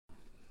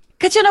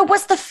Katyana,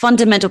 what's the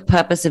fundamental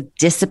purpose of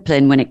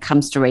discipline when it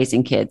comes to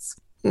raising kids?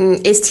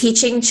 Is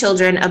teaching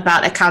children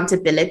about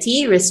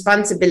accountability,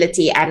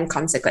 responsibility, and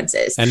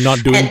consequences. And not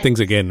doing things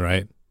again,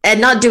 right? And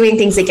not doing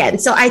things again.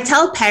 So I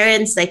tell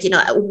parents, like,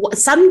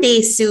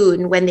 someday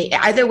soon, when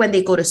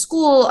they go to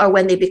school or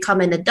when they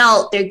become an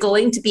adult, they're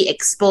going to be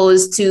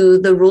exposed to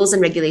the rules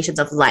and regulations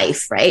of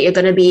life, right? You're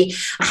going to be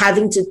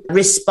having to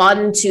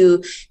respond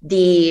to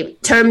the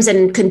terms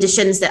and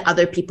conditions that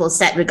other people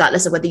set,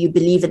 regardless of whether you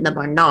believe in them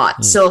or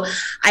not. So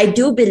I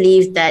do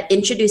believe that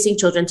introducing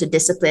children to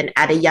discipline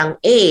at a young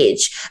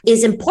age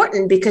is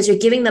important because you're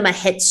giving them a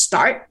head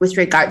start with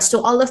regards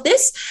to all of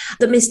this.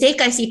 The mistake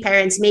I see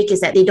parents make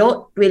is that they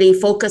don't really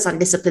focus on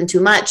discipline too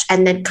much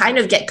and then kind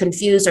of get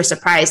confused or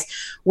surprised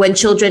when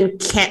children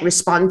can't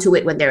respond to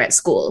it when they're at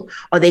school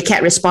or they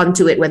can't respond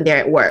to it when they're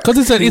at work.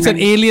 Because it's an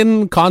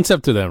alien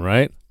concept to them,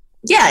 right?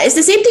 Yeah, it's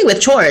the same thing with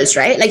chores,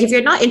 right? Like if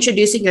you're not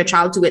introducing your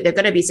child to it, they're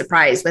going to be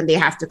surprised when they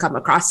have to come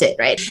across it,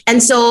 right?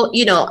 And so,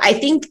 I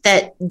think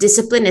that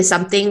discipline is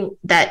something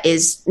that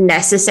is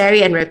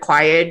necessary and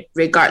required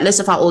regardless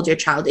of how old your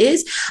child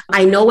is.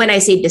 I know when I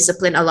say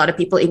discipline, a lot of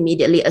people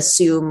immediately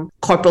assume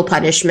corporal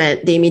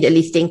punishment. They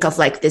immediately think of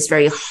like this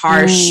very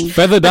harsh...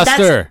 Feather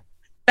duster.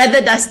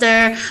 Feather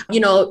duster,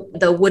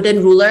 the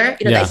wooden ruler,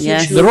 that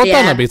huge The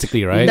rotan,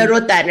 basically, right? The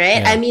rotan,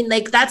 right? Yeah. I mean,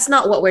 like, that's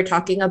not what we're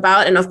talking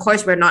about. And of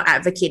course, we're not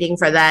advocating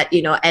for that,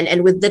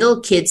 and with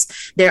little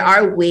kids, there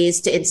are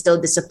ways to instill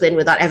discipline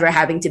without ever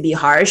having to be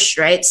harsh,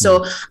 right?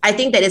 So I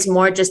think that it's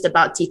more just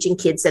about teaching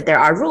kids that there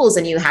are rules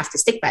and you have to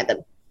stick by them.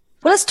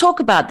 Well, let's talk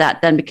about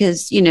that then,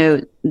 because,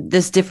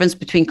 this difference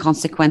between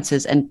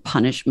consequences and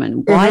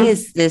punishment. Why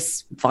is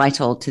this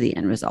vital to the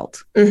end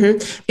result?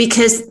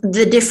 Because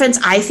the difference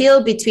I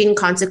feel between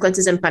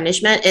consequences and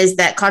punishment is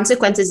that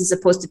consequences is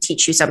supposed to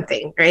teach you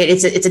something, right?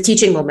 It's a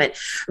teaching moment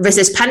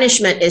versus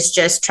punishment is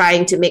just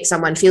trying to make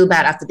someone feel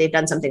bad after they've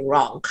done something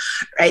wrong,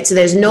 right? So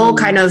there's no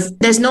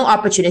there's no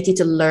opportunity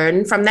to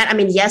learn from that. I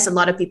mean, yes, a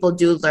lot of people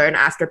do learn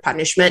after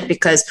punishment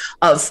because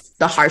of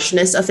the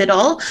harshness of it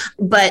all.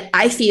 But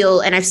I feel,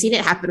 and I've seen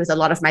it happen with a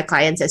lot of my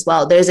clients as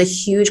well, there's a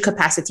huge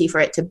capacity for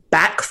it to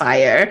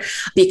backfire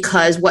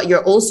because what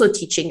you're also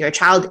teaching your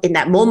child in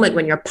that moment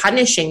when you're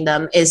punishing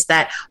them is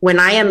that when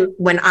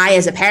I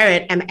as a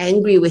parent am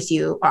angry with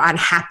you or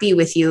unhappy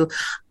with you,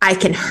 I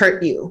can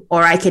hurt you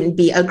or I can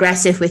be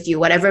aggressive with you,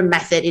 whatever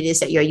method it is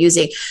that you're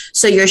using.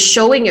 So you're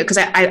showing because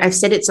I've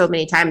said it so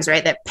many times,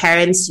 right? That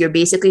parents, you're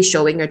basically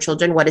showing your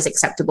children what is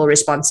acceptable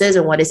responses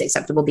and what is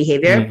acceptable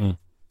behavior.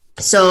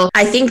 So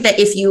I think that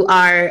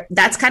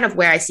that's kind of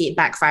where I see it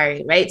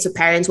backfiring, right? So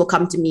parents will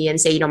come to me and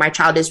say, my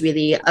child is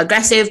really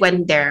aggressive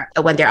when they're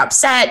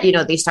upset,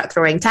 they start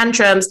throwing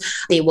tantrums.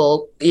 They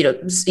will,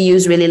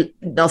 use really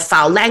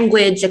foul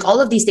language. Like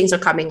all of these things are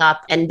coming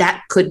up and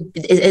that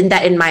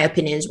in my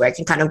opinion is where it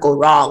can kind of go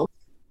wrong.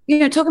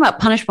 Talking about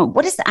punishment,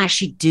 what does that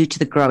actually do to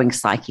the growing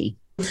psyche?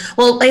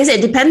 Well, like I said,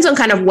 it depends on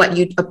kind of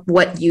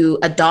what you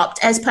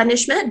adopt as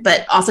punishment.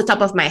 But off the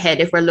top of my head,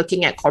 if we're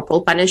looking at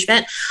corporal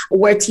punishment,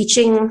 we're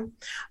teaching,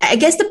 I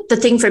guess the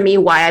thing for me,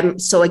 why I'm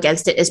so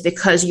against it is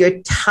because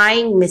you're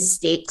tying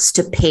mistakes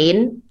to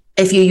pain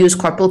if you use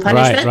corporal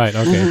punishment. Right,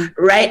 okay.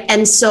 Right.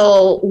 And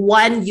so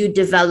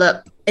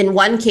in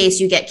one case,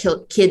 you get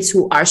kids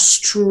who are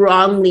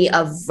strongly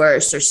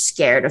averse or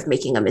scared of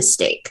making a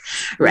mistake,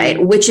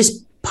 right? Which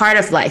is part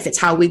of life. It's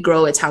how we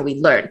grow. It's how we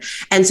learn.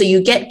 And so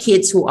you get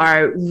kids who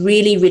are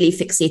really, really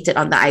fixated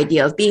on the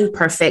idea of being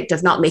perfect,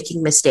 of not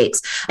making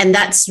mistakes. And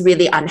that's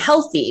really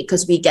unhealthy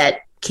because we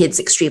get kids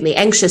extremely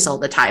anxious all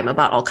the time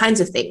about all kinds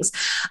of things.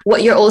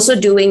 What you're also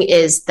doing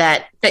is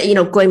that,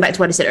 going back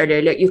to what I said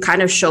earlier, you're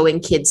kind of showing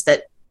kids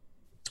that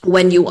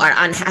when you are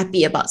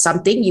unhappy about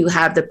something, you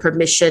have the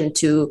permission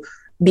to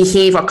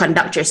behave or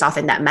conduct yourself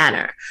in that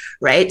manner,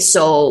 right?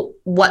 So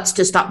what's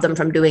to stop them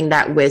from doing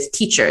that with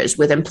teachers,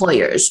 with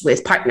employers,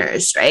 with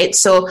partners, right?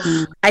 So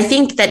I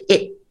think that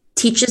it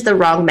teaches the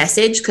wrong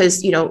message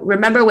because,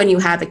 remember when you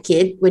have a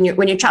kid, when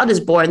your child is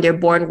born, they're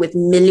born with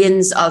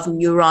millions of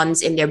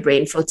neurons in their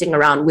brain floating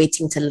around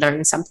waiting to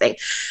learn something.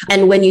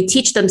 And when you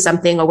teach them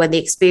something or when they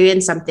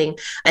experience something,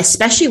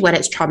 especially when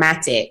it's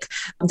traumatic,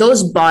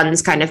 those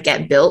bonds kind of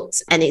get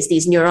built and it's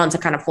these neurons are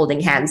kind of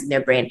holding hands in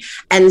their brain.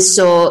 And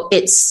so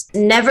it's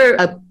never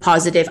a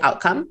positive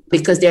outcome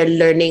because they're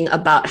learning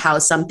about how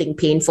something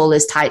painful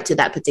is tied to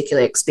that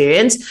particular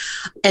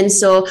experience. And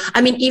so,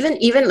 I mean,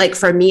 even like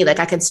for me, like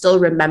I can still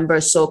remember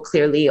so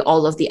clearly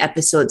all of the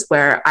episodes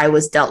where I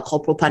was dealt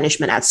corporal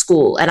punishment at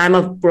school, and I'm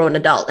a grown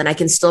adult and I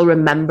can still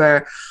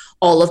remember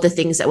all of the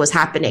things that was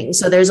happening.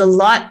 So there's a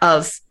lot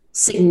of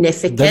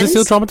significance. Does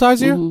it still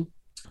traumatize you?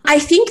 I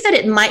think that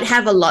it might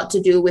have a lot to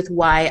do with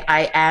why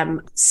I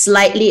am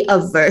slightly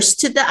averse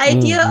to the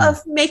idea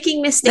of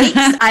making mistakes.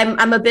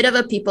 I'm a bit of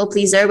a people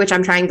pleaser, which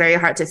I'm trying very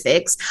hard to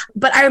fix.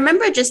 But I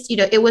remember just,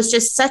 it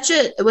was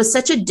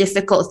such a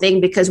difficult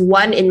thing because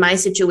one, in my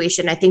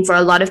situation, I think for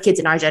a lot of kids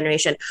in our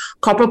generation,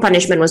 corporal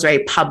punishment was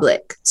very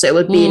public. So it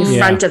would be in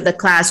front of the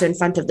class or in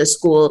front of the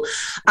school.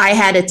 I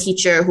had a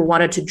teacher who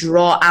wanted to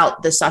draw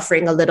out the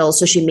suffering a little.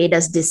 So she made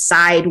us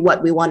decide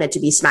what we wanted to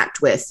be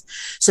smacked with.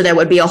 So there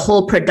would be a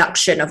whole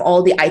production of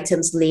all the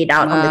items laid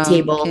out on the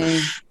table.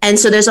 Okay. And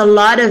so there's a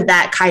lot of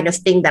that kind of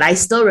thing that I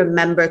still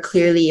remember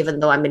clearly, even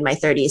though I'm in my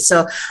 30s.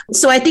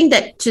 So I think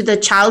that to the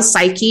child's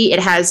psyche, it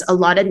has a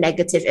lot of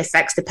negative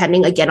effects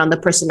depending, again, on the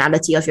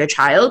personality of your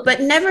child, but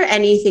never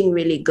anything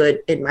really good,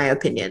 in my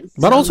opinion.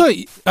 But also,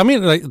 I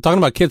mean, like talking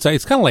about kids,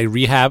 it's kind of like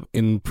rehab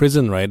in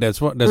prison, right? That's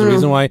the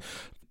reason why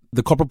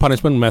the corporal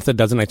punishment method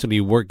doesn't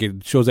actually work.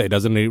 It shows that it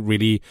doesn't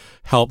really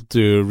help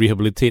to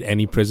rehabilitate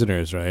any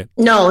prisoners, right?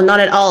 No, not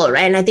at all,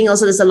 right? And I think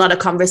also there's a lot of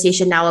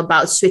conversation now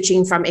about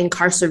switching from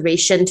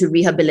incarceration to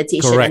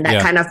rehabilitation. Correct, and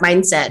that kind of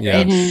mindset,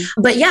 right?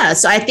 But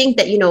so I think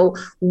that,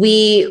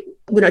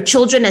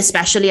 children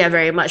especially are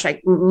very much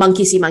like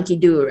monkey see, monkey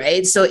do,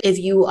 right? So if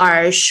you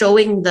are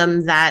showing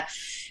them that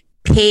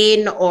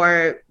pain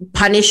or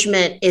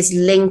punishment is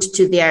linked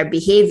to their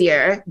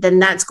behavior, then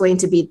that's going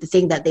to be the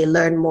thing that they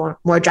learn more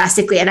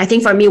drastically. And I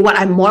think for me, what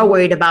I'm more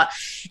worried about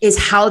is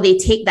how they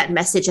take that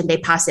message and they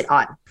pass it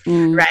on,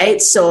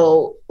 right?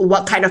 So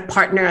what kind of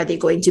partner are they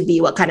going to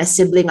be? What kind of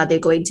sibling are they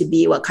going to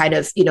be? What kind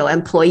of,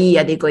 employee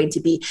are they going to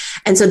be?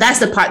 And so that's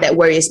the part that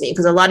worries me,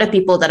 because a lot of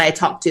people that I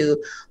talk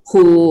to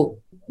who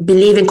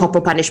believe in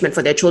corporal punishment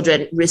for their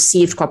children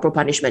received corporal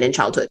punishment in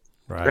childhood.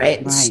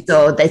 Right.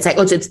 So it's like,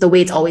 it's the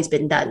way it's always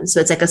been done. So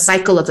it's like a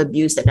cycle of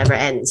abuse that never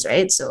ends.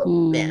 Right.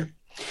 So,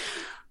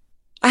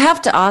 I have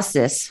to ask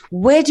this.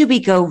 Where do we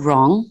go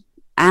wrong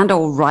and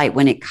or right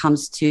when it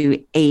comes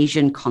to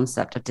Asian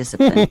concept of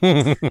discipline?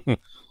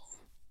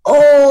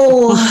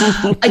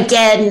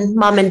 Again,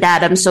 mom and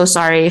dad, I'm so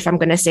sorry if I'm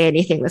going to say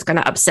anything that's going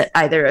to upset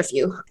either of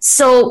you.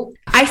 So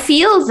I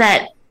feel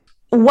that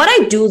what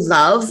I do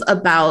love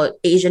about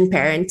Asian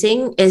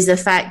parenting is the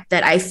fact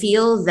that I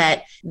feel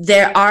that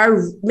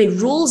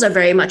rules are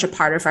very much a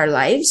part of our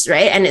lives,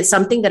 right? And it's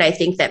something that I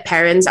think that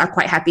parents are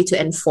quite happy to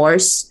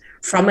enforce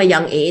from a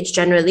young age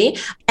generally.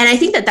 And I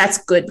think that that's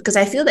good because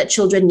I feel that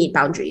children need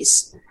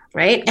boundaries,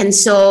 right? And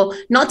so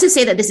not to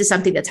say that this is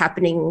something that's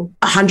happening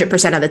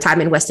 100% of the time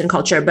in Western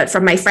culture, but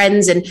from my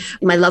friends and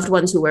my loved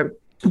ones who were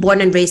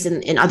born and raised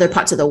in other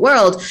parts of the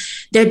world,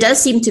 there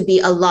does seem to be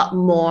a lot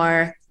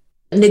more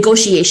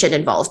negotiation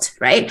involved,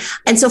 right?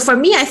 And so for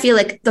me, I feel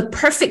like the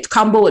perfect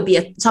combo would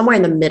be somewhere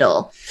in the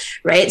middle,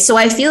 right? So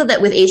I feel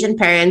that with Asian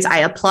parents, I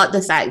applaud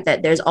the fact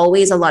that there's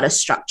always a lot of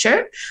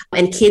structure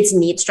and kids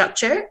need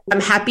structure.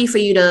 I'm happy for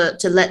you to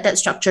let that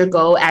structure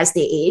go as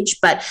they age,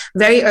 but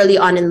very early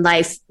on in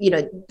life,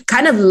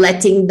 kind of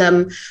letting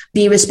them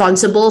be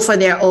responsible for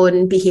their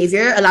own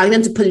behavior, allowing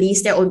them to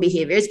police their own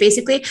behaviors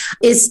basically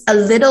is a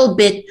little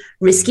bit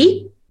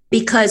risky.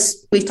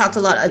 Because we've talked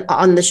a lot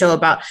on the show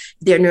about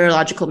their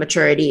neurological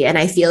maturity. And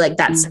I feel like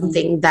that's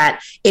something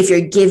that if you're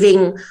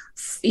giving,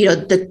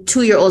 the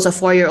 2-year-olds or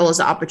 4-year-olds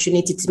the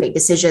opportunity to make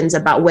decisions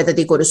about whether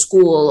they go to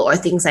school or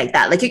things like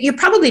that, like you're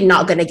probably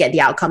not going to get the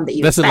outcome that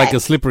you expect. That's like a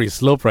slippery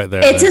slope right there.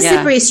 It's a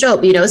slippery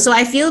slope, So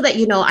I feel that,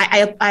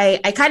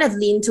 I kind of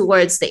lean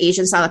towards the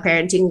Asian style of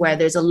parenting where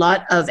there's a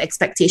lot of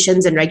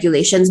expectations and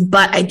regulations,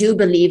 but I do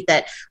believe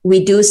that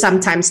we do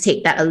sometimes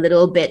take that a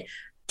little bit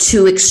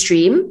too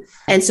extreme.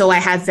 And so I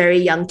have very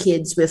young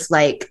kids with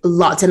like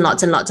lots and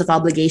lots and lots of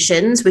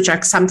obligations, which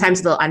are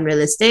sometimes a little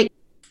unrealistic.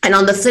 And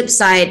on the flip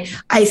side,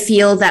 I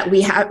feel that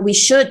we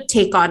should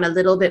take on a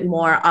little bit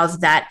more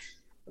of that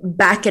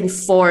back and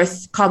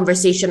forth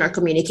conversation or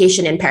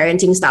communication in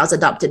parenting styles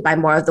adopted by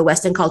more of the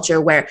Western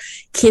culture, where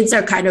kids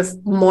are kind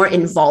of more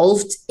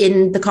involved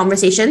in the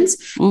conversations.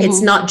 It's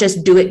not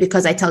just do it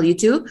because I tell you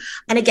to.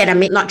 And again, I'm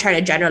not trying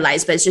to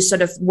generalize, but it's just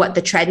sort of what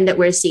the trend that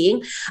we're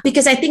seeing,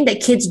 because I think that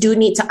kids do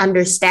need to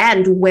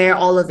understand where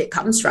all of it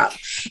comes from.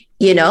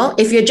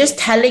 If you're just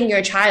telling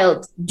your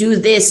child, do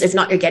this, if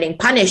not, you're getting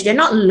punished, they're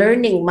not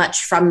learning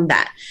much from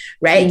that,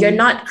 right? You're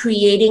not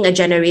creating a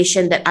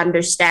generation that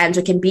understands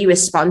or can be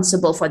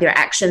responsible for their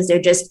actions. They're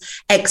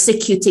just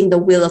executing the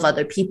will of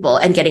other people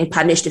and getting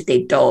punished if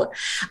they don't.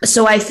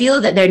 So I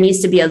feel that there needs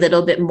to be a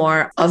little bit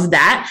more of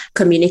that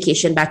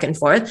communication back and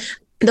forth.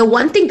 The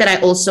one thing that I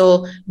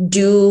also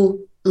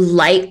do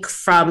like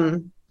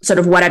from sort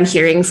of what I'm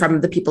hearing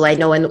from the people I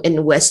know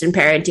in Western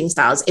parenting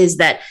styles is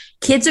that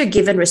kids are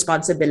given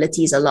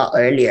responsibilities a lot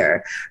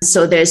earlier.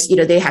 So there's,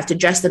 they have to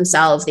dress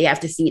themselves, they have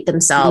to feed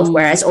themselves.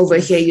 Whereas over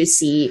here, you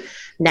see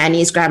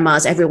nannies,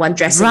 grandmas, everyone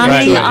dressing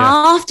running them.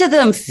 after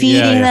them,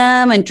 feeding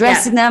them and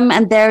dressing them,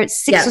 and they're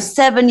 6 or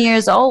 7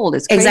 years old.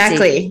 It's crazy.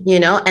 Exactly, you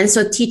know, and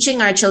so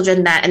teaching our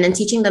children that, and then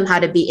teaching them how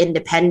to be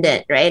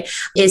independent, right,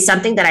 is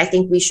something that I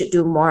think we should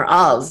do more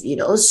of, you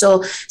know.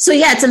 So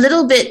yeah, it's a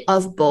little bit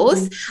of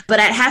both, but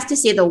I'd have to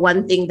say the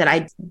one thing that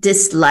I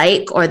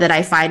dislike or that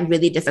I find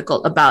really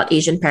difficult about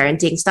Asian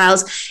parenting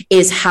styles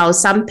is how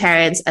some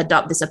parents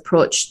adopt this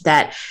approach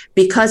that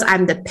because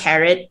I'm the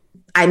parent,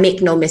 I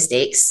make no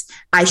mistakes.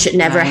 I should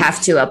never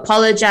have to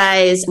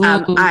apologize.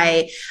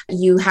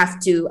 You have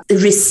to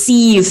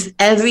receive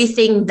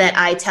everything that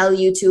I tell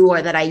you to,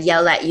 or that I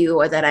yell at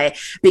you, or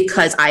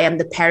because I am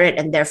the parent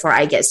and therefore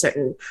I get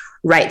certain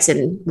rights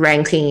and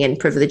ranking and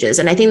privileges.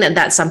 And I think that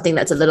that's something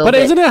that's a little bit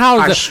isn't it how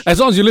harsh. As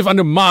long as you live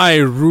under my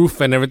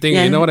roof and everything,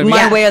 you know what I mean?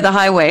 My way or the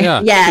highway.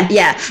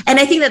 Yeah. And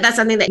I think that that's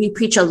something that we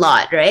preach a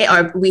lot, right?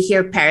 Or we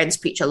hear parents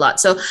preach a lot.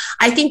 So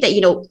I think that,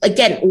 you know,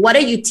 again, what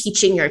are you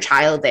teaching your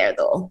child there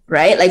though,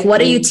 right? Like what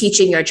are you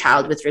teaching your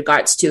child with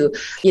regards to,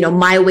 you know,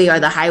 my way or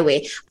the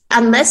highway?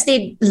 Unless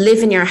they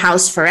live in your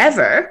house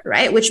forever,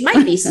 right? Which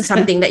might be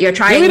something that you're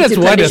trying to Maybe that's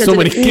why there's so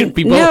many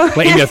people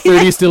like in their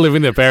 30s still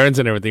living with their parents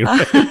and everything.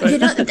 Right? You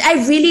know,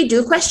 I really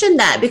do question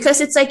that, because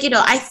it's like, you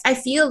know, I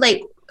feel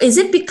like, is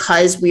it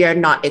because we are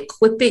not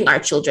equipping our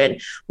children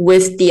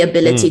with the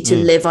ability to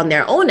live on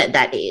their own at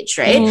that age,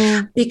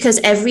 right? Because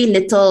every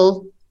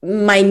little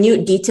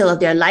minute detail of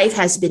their life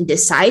has been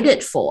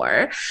decided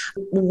for.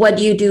 What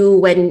do you do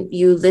when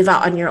you live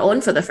out on your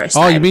own for the first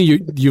time? Oh, you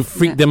mean you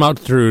freak them out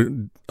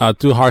through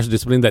too harsh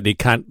discipline that they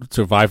can't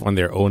survive on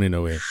their own in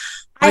a way?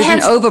 I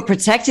have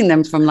overprotecting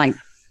them from like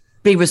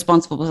be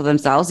responsible for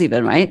themselves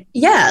even, right?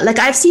 Yeah. Like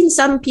I've seen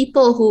some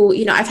people who,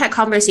 you know, I've had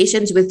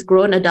conversations with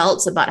grown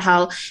adults about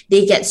how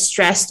they get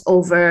stressed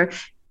over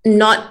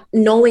not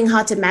knowing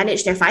how to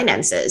manage their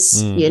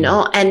finances, you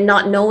know, and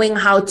not knowing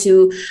how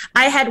to.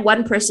 I had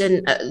one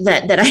person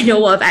that I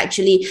know of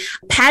actually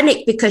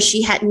panic because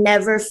she had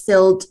never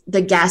filled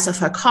the gas of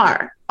her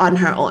car on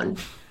her own.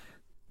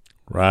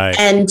 Right.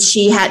 And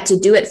she had to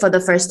do it for the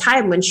first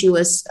time when she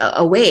was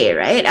away,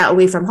 right?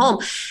 Away from home.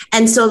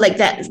 And so like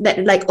that,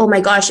 like, oh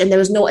my gosh, and there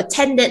was no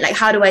attendant. Like,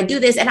 how do I do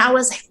this? And I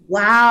was like,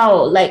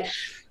 wow, like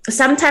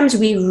sometimes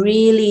we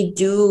really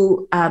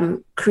do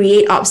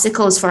create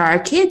obstacles for our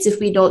kids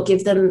if we don't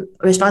give them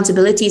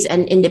responsibilities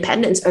and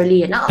independence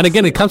early enough. And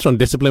again, it comes from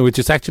discipline, which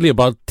is actually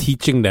about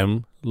teaching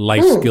them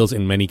life skills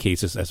in many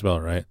cases as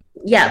well, right?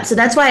 Yeah. So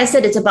that's why I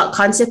said it's about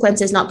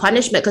consequences, not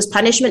punishment, because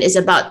punishment is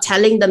about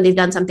telling them they've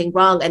done something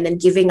wrong and then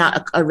giving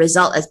out a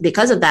result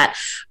because of that.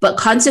 But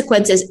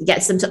consequences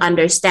gets them to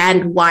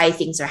understand why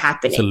things are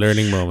happening. It's a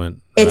learning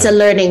moment. It's a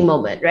learning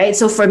moment, right?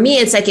 So for me,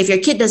 it's like if your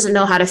kid doesn't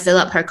know how to fill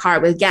up her car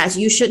with gas,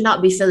 you should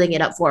not be filling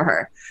it up for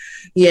her.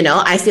 You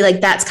know, I feel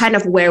like that's kind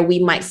of where we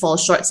might fall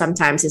short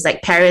sometimes. Is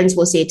like parents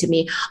will say to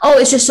me, oh,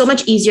 it's just so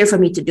much easier for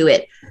me to do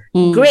it.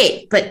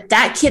 Great. But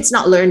that kid's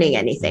not learning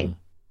anything.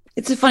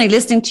 It's so funny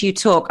listening to you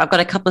talk. I've got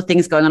a couple of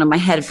things going on in my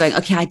head of going,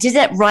 okay, I did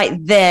it right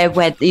there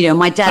where, you know,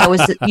 my dad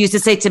always used to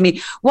say to me,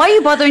 why are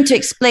you bothering to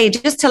explain?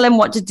 Just tell him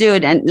what to do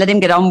and let him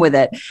get on with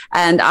it.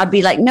 And I'd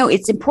be like, no,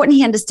 it's important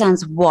he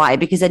understands why,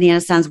 because then he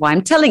understands why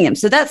I'm telling him.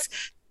 So that's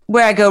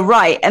where I go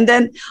right. And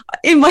then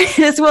in my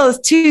head as well, there's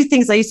two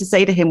things I used to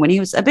say to him when he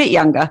was a bit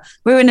younger.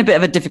 We were in a bit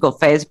of a difficult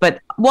phase, but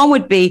one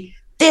would be,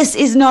 this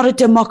is not a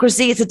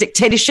democracy, it's a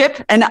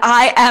dictatorship, and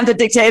I am the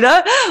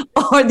dictator.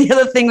 Or the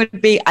other thing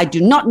would be, I do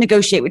not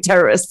negotiate with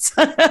terrorists.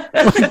 Oh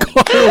my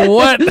God,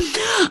 what?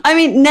 I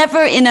mean,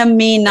 never in a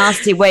mean,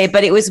 nasty way,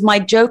 but it was my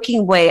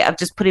joking way of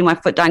just putting my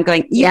foot down,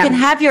 going, you can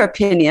have your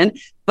opinion,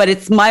 but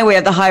it's my way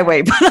or the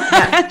highway.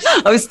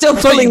 I was still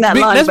pulling that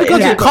line. That's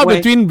because you're caught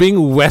between being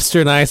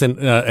westernized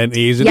and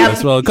Asian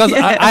as well. Because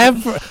I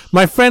have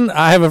a friend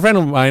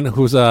of mine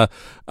who's a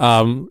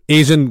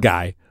Asian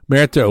guy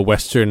married to a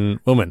Western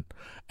woman.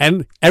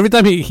 And every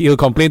time he'll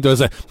complain to us,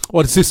 like,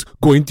 what is this?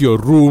 Go into your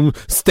room,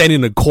 stand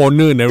in a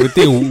corner and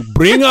everything.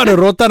 Bring out a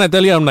rotan. I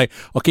tell you, I'm like,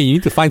 okay, you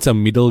need to find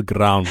some middle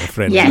ground, my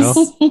friend. Yes,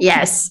 you know?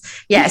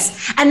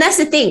 yes. And that's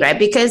the thing, right?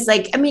 Because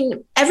like, I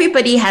mean,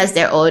 everybody has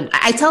their own.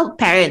 I tell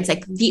parents,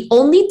 like the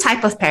only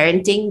type of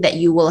parenting that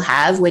you will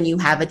have when you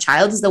have a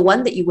child is the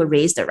one that you were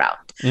raised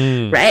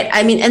around, right?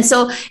 I mean, and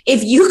so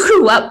if you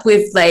grew up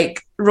with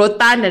like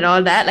rotan and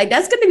all that, like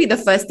that's going to be the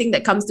first thing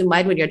that comes to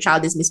mind when your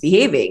child is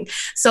misbehaving.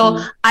 So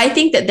I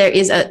think that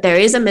there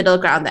is a middle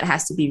ground that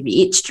has to be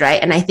reached,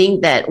 right? And I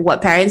think that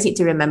what parents need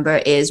to remember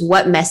is,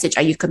 what message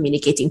are you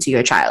communicating to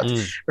your child,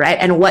 right?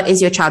 And what is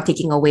your child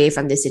taking away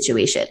from this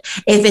situation?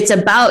 If it's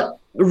about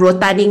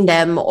rotating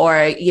them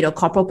or, you know,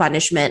 corporal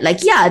punishment, like,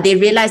 yeah, they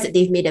realize that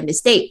they've made a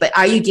mistake, but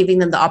are you giving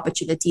them the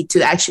opportunity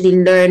to actually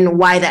learn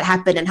why that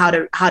happened and how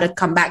to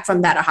come back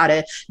from that, or how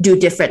to do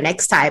different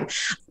next time?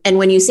 And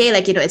when you say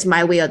like, you know, it's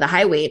my way or the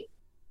highway,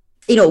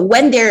 you know,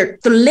 when they're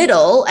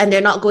little and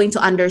they're not going to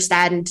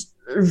understand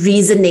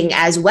reasoning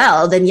as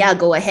well, then yeah,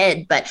 go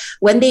ahead. But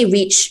when they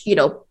reach, you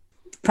know,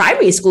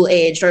 primary school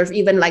age or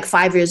even like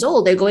 5 years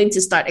old, they're going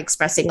to start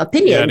expressing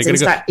opinions and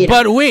start,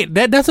 But wait,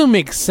 that doesn't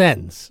make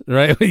sense,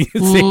 right? When you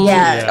say,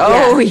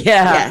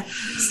 yeah.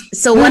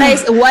 So what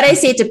I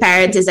say to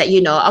parents is that,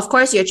 of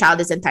course your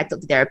child is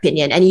entitled to their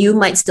opinion, and you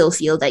might still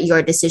feel that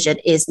your decision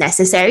is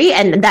necessary,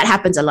 and that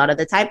happens a lot of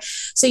the time.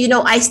 So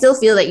I still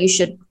feel that you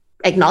should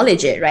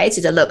acknowledge it, right?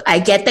 So look, I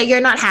get that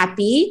you're not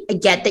happy. I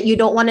get that you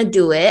don't want to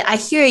do it. I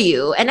hear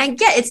you. And I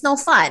get it's no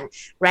fun,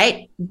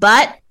 right?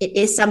 But it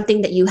is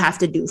something that you have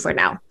to do for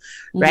now,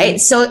 right?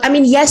 So,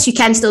 yes, you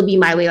can still be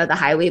my way or the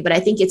highway, but I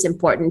think it's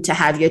important to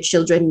have your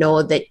children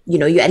know that,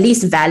 you at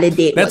least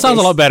validate. That sounds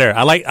a lot better.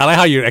 I like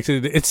how you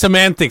actually, it's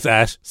semantics,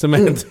 Ash.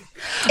 Semantics.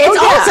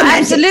 It's awesome.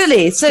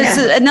 Absolutely. So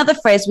another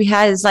phrase we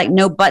had is like,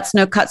 no butts,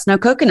 no cuts, no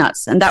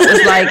coconuts. And that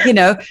was like,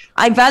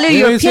 I value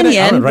your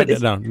opinion. Write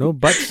that down. No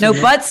butts. No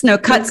butts, no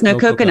cuts, no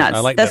coconuts. I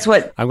like That's that.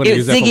 what I'm going to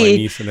use that for my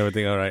niece and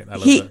everything. All right. I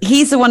love that.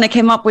 He's the one that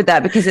came up with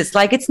that, because it's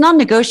like, it's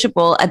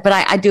non-negotiable, but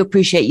I do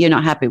appreciate you're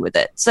not happy with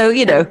it. So,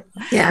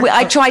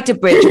 I try to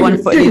bridge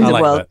one foot in the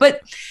world. That.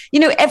 But,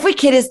 every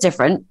kid is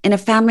different. In a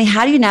family,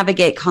 how do you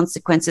navigate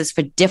consequences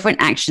for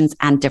different actions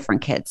and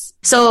different kids?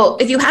 So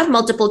if you have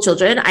multiple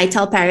children, I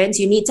tell parents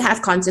you need to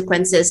have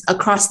consequences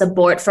across the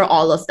board for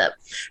all of them,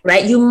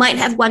 right? You might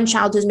have one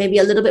child who's maybe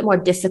a little bit more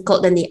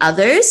difficult than the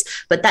others,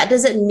 but that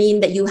doesn't mean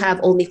that you have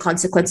only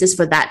consequences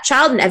for that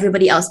child and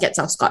everybody else gets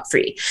off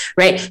scot-free,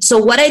 right? So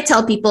what I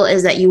tell people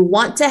is that you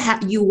want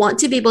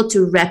to be able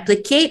to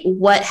replicate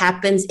what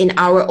happens in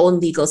our own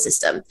legal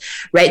system,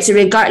 right? So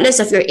regardless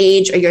of your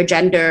age or your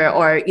gender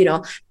or,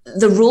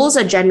 the rules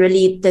are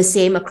generally the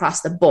same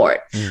across the board.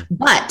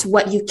 But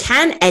what you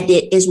can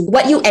edit is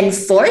what you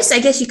enforce, I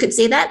guess you could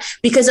say that,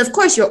 because of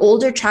course your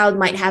older child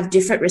might have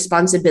different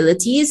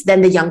responsibilities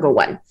than the younger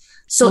one.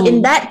 So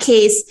in that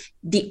case,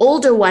 the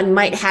older one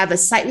might have a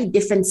slightly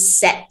different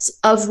set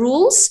of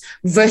rules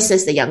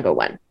versus the younger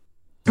one.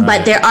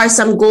 But there are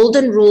some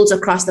golden rules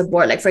across the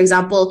board. Like, for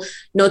example,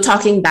 no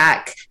talking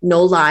back,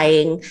 no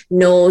lying,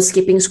 no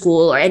skipping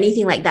school or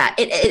anything like that.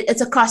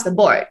 It's across the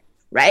board.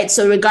 Right.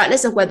 So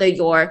regardless of whether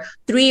you're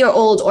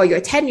 3-year-old or you're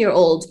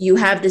 10-year-old, you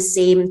have the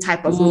same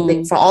type of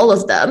ruling for all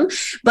of them.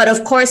 But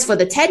of course, for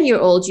the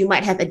 10-year-old, you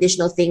might have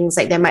additional things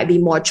like there might be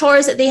more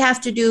chores that they have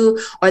to do,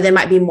 or there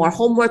might be more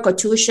homework or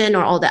tuition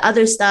or all the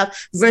other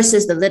stuff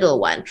versus the little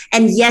one.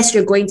 And yes,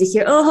 you're going to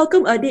hear, oh, how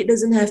come adik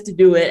doesn't have to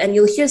do it? And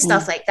you'll hear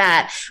stuff like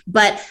that.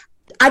 But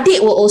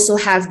adik will also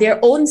have their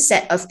own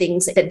set of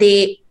things that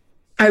they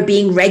are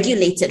being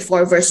regulated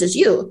for versus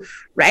you.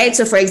 Right.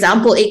 So, for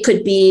example, it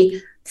could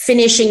be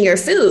finishing your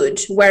food,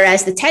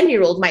 whereas the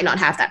 10-year-old might not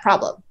have that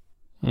problem.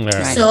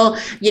 Right. So,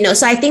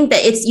 so I think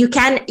that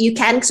you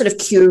can sort of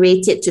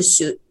curate it to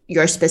suit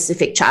your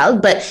specific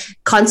child, but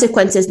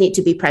consequences need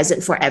to be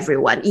present for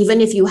everyone,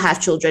 even if you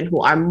have children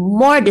who are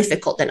more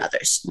difficult than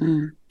others.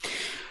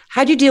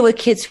 How do you deal with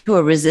kids who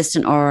are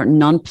resistant or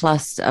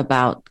nonplussed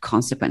about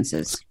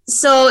consequences?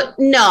 So,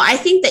 no, I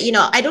think that,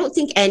 I don't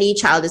think any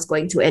child is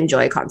going to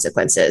enjoy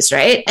consequences,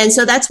 right? And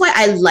so that's why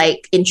I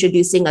like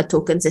introducing a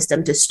token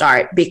system to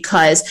start,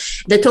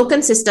 because the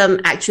token system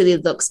actually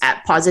looks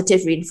at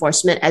positive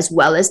reinforcement as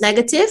well as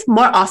negative,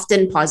 more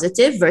often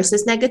positive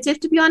versus negative,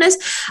 to be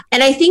honest.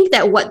 And I think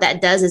that what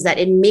that does is that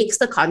it makes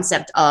the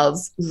concept of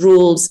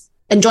rules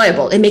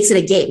enjoyable. It makes it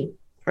a game.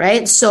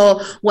 Right.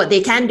 So what they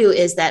can do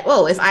is that,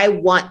 if I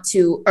want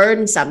to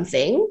earn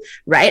something,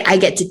 right, I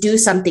get to do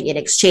something in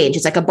exchange.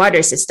 It's like a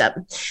barter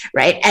system.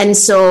 Right. And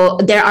so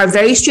there are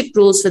very strict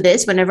rules for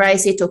this. Whenever I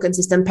say token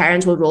system,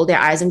 parents will roll their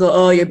eyes and go,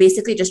 oh, you're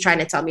basically just trying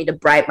to tell me to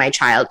bribe my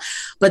child.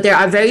 But there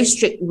are very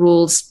strict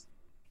rules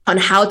on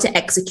how to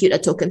execute a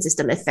token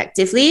system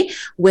effectively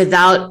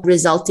without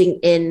resulting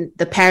in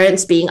the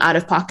parents being out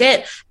of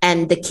pocket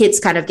and the kids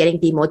kind of getting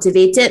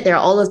demotivated. There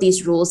are all of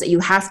these rules that you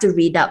have to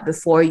read up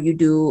before you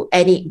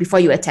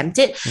attempt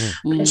it.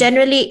 But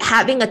generally,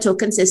 having a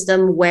token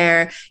system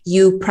where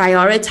you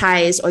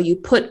prioritize or you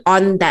put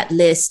on that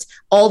list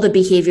all the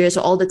behaviors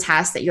or all the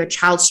tasks that your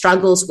child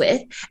struggles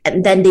with,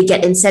 and then they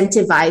get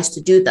incentivized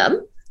to do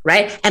them.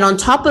 Right. And on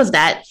top of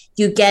that,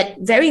 you get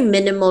very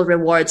minimal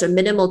rewards or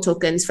minimal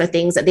tokens for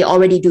things that they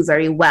already do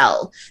very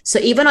well. So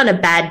even on a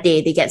bad day,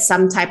 they get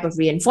some type of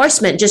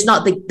reinforcement, just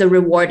not the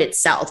reward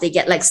itself. They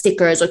get like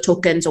stickers or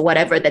tokens or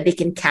whatever that they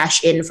can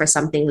cash in for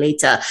something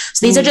later.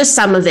 So these are just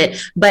some of it.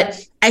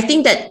 But I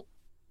think that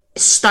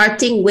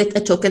starting with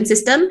a token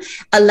system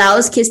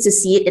allows kids to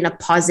see it in a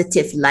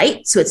positive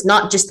light. So it's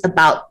not just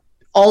about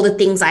all the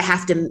things I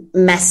have to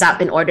mess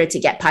up in order to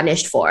get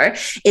punished for.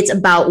 It's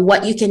about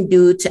what you can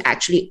do to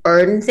actually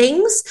earn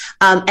things.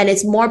 And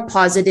it's more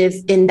positive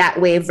in that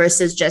way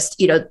versus just,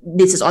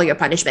 this is all your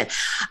punishment.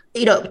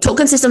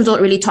 Token systems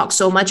don't really talk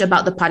so much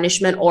about the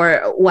punishment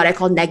or what I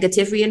call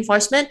negative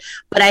reinforcement,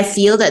 but I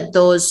feel that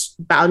those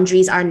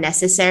boundaries are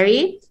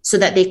necessary so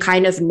that they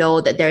kind of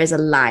know that there is a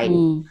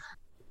line.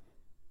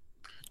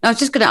 I was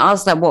just going to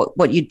ask that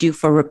what you do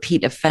for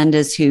repeat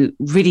offenders who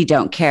really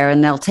don't care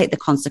and they'll take the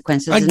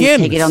consequences and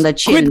take it on their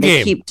chin.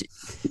 They keep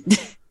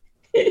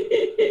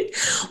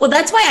Well,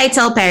 that's why I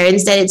tell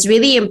parents that it's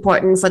really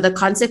important for the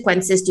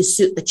consequences to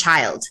suit the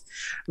child,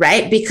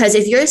 right? Because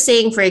if you're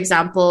saying, for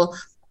example,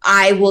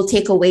 I will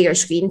take away your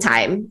screen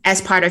time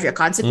as part of your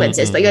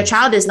consequences, but your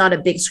child is not a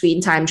big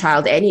screen time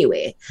child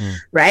anyway,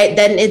 right?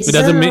 Then it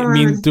doesn't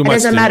mean too much. It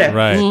doesn't matter.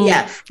 Right.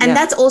 Yeah. And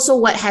that's also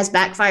what has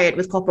backfired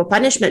with corporal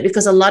punishment,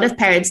 because a lot of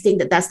parents think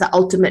that that's the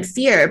ultimate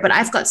fear. But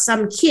I've got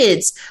some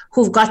kids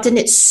who've gotten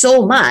it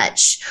so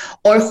much,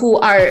 or who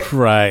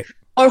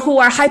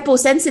are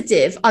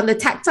hyposensitive on the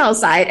tactile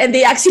side, and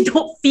they actually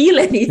don't feel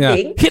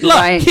anything.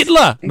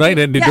 Hitler, right?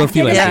 And they don't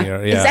feel anything. Yeah.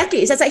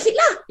 Exactly. So it's like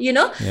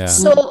Hitler, Yeah.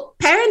 So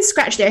parents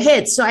scratch their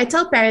heads. So I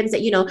tell parents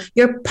that,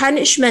 your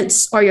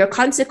punishments or your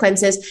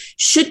consequences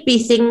should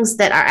be things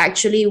that are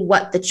actually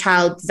what the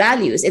child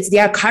values. It's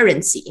their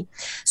currency.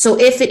 So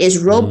if it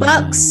is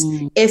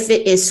Robux, if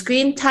it is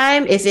screen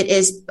time, if it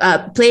is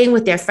playing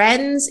with their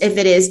friends, if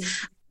it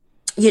is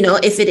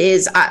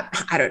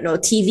I don't know,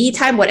 TV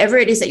time, whatever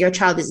it is that your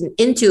child is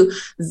into,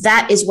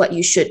 that is what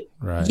you should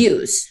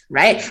use,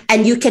 right?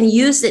 And you can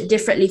use it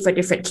differently for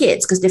different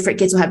kids, because different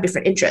kids will have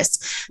different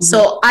interests.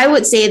 So I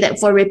would say that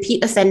for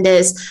repeat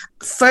offenders,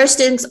 first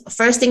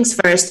things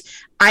first,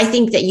 I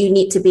think that you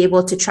need to be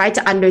able to try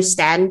to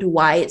understand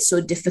why it's so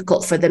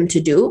difficult for them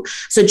to do.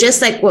 So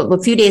just like a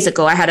few days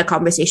ago, I had a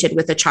conversation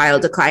with a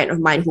client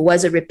of mine who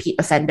was a repeat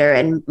offender,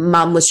 and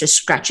mom was just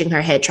scratching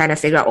her head trying to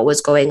figure out what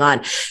was going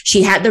on.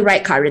 She had the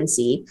right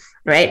currency,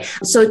 right?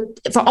 So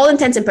for all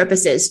intents and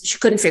purposes, she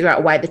couldn't figure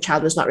out why the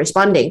child was not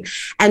responding.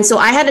 And so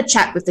I had a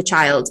chat with the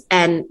child,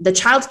 and the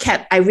child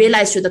I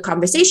realized through the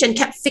conversation,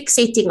 kept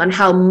fixating on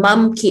how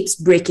mom keeps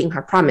breaking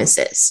her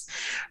promises,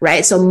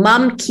 right? So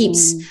mom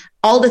keeps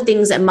all the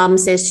things that mom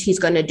says he's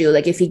going to do.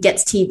 Like if he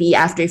gets TV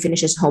after he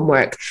finishes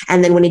homework,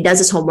 and then when he does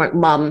his homework,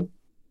 mom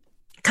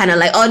kind of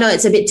like, oh no,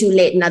 it's a bit too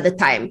late another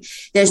time.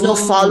 There's no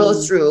follow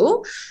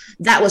through.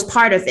 That was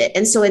part of it.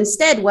 And so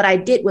instead, what I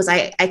did was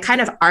I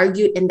kind of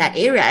argued in that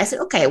area. I said,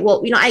 okay,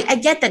 well, I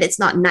get that it's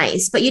not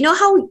nice, but you know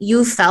how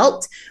you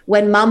felt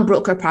when mom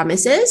broke her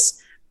promises?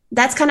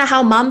 That's kind of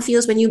how mom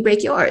feels when you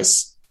break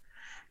yours.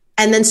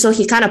 And then so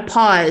he kind of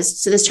paused.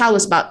 So this child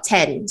was about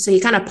 10. So he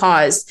kind of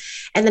paused.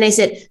 And then I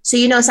said,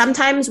 so,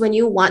 sometimes when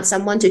you want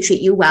someone to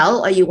treat you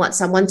well, or you want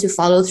someone to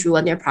follow through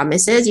on their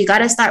promises, you got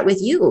to start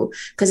with you.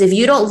 Because if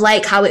you don't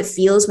like how it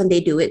feels when they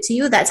do it to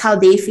you, that's how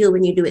they feel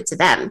when you do it to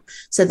them.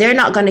 So they're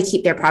not going to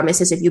keep their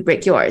promises if you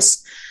break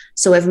yours.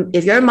 So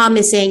if your mom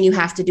is saying you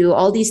have to do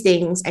all these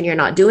things and you're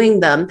not doing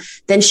them,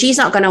 then she's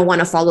not going to want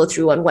to follow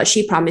through on what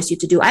she promised you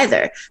to do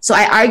either. So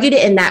I argued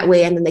it in that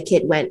way. And then the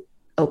kid went,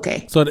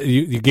 okay. So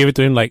you gave it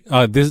to him like,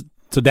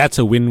 so that's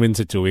a win-win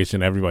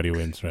situation. Everybody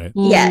wins, right?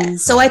 Yeah.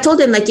 So I told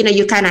him, like,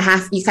 you kind of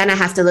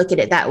have to look at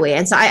it that way.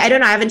 And so I don't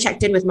know. I haven't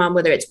checked in with mom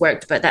whether it's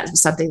worked, but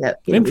that's something that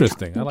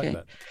interesting. I like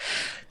that.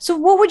 So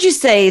what would you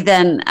say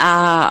then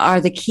are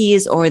the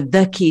keys or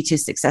the key to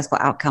successful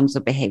outcomes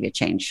of behavior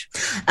change?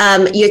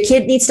 Your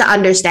kid needs to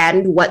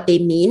understand what they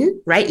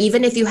mean, right?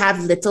 Even if you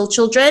have little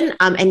children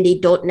and they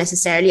don't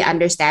necessarily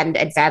understand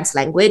advanced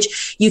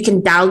language, you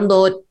can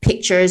download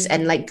pictures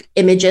and like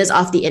images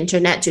off the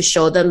internet to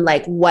show them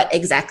like what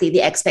exactly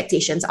the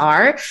expectations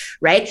are,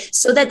 right?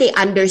 So that they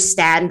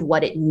understand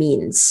what it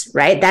means,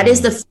 right? That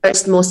is the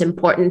first most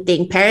important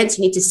thing. Parents,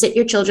 you need to sit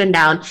your children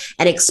down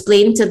and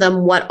explain to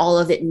them what all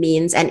of it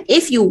means. And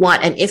if you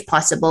want, and if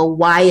possible,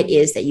 why it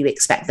is that you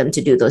expect them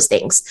to do those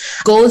things.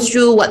 Go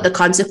through what the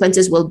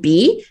consequences will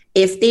be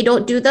if they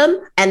don't do them,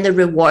 and the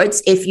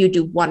rewards if you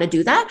do want to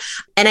do that.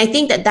 And I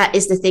think that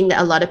is the thing that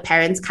a lot of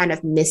parents kind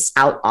of miss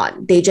out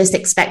on. They just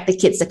expect the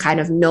kids to kind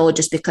of know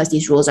just because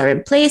these rules are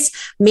in place.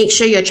 Make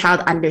sure your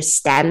child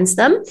understands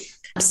them.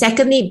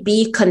 Secondly,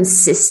 be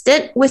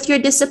consistent with your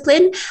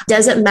discipline.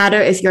 Doesn't matter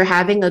if you're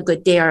having a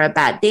good day or a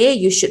bad day,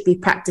 you should be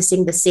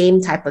practicing the same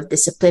type of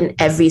discipline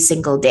every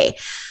single day.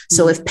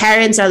 So if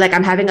parents are like,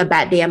 I'm having a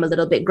bad day, I'm a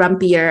little bit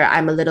grumpier,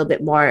 I'm a little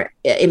bit more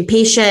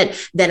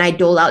impatient, then I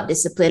dole out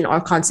discipline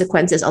or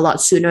consequences a lot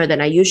sooner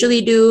than I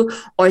usually do.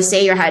 Or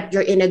say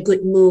you're in a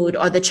good mood,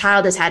 or the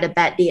child has had a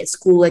bad day at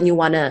school and you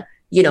want to,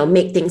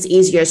 make things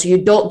easier. So you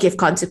don't give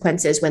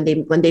consequences when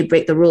they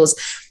break the rules.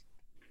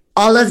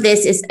 All of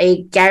this is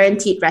a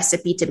guaranteed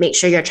recipe to make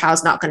sure your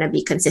child's not going to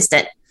be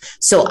consistent.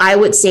 So I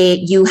would say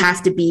you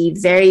have to be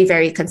very,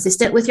 very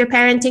consistent with your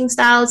parenting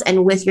styles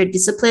and with your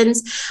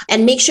disciplines,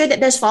 and make sure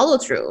that there's follow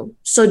through.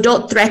 So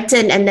don't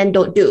threaten and then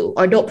don't do,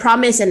 or don't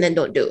promise and then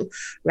don't do,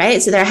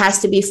 right? So there has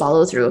to be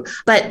follow through,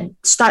 but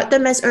start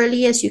them as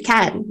early as you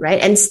can,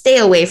 right? And stay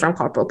away from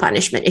corporal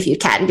punishment if you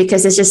can,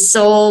 because there's just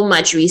so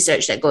much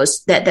research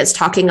that's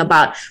talking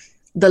about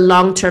the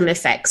long-term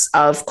effects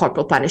of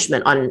corporal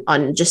punishment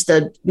on just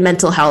the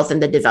mental health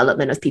and the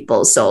development of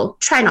people. So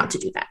try not to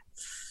do that.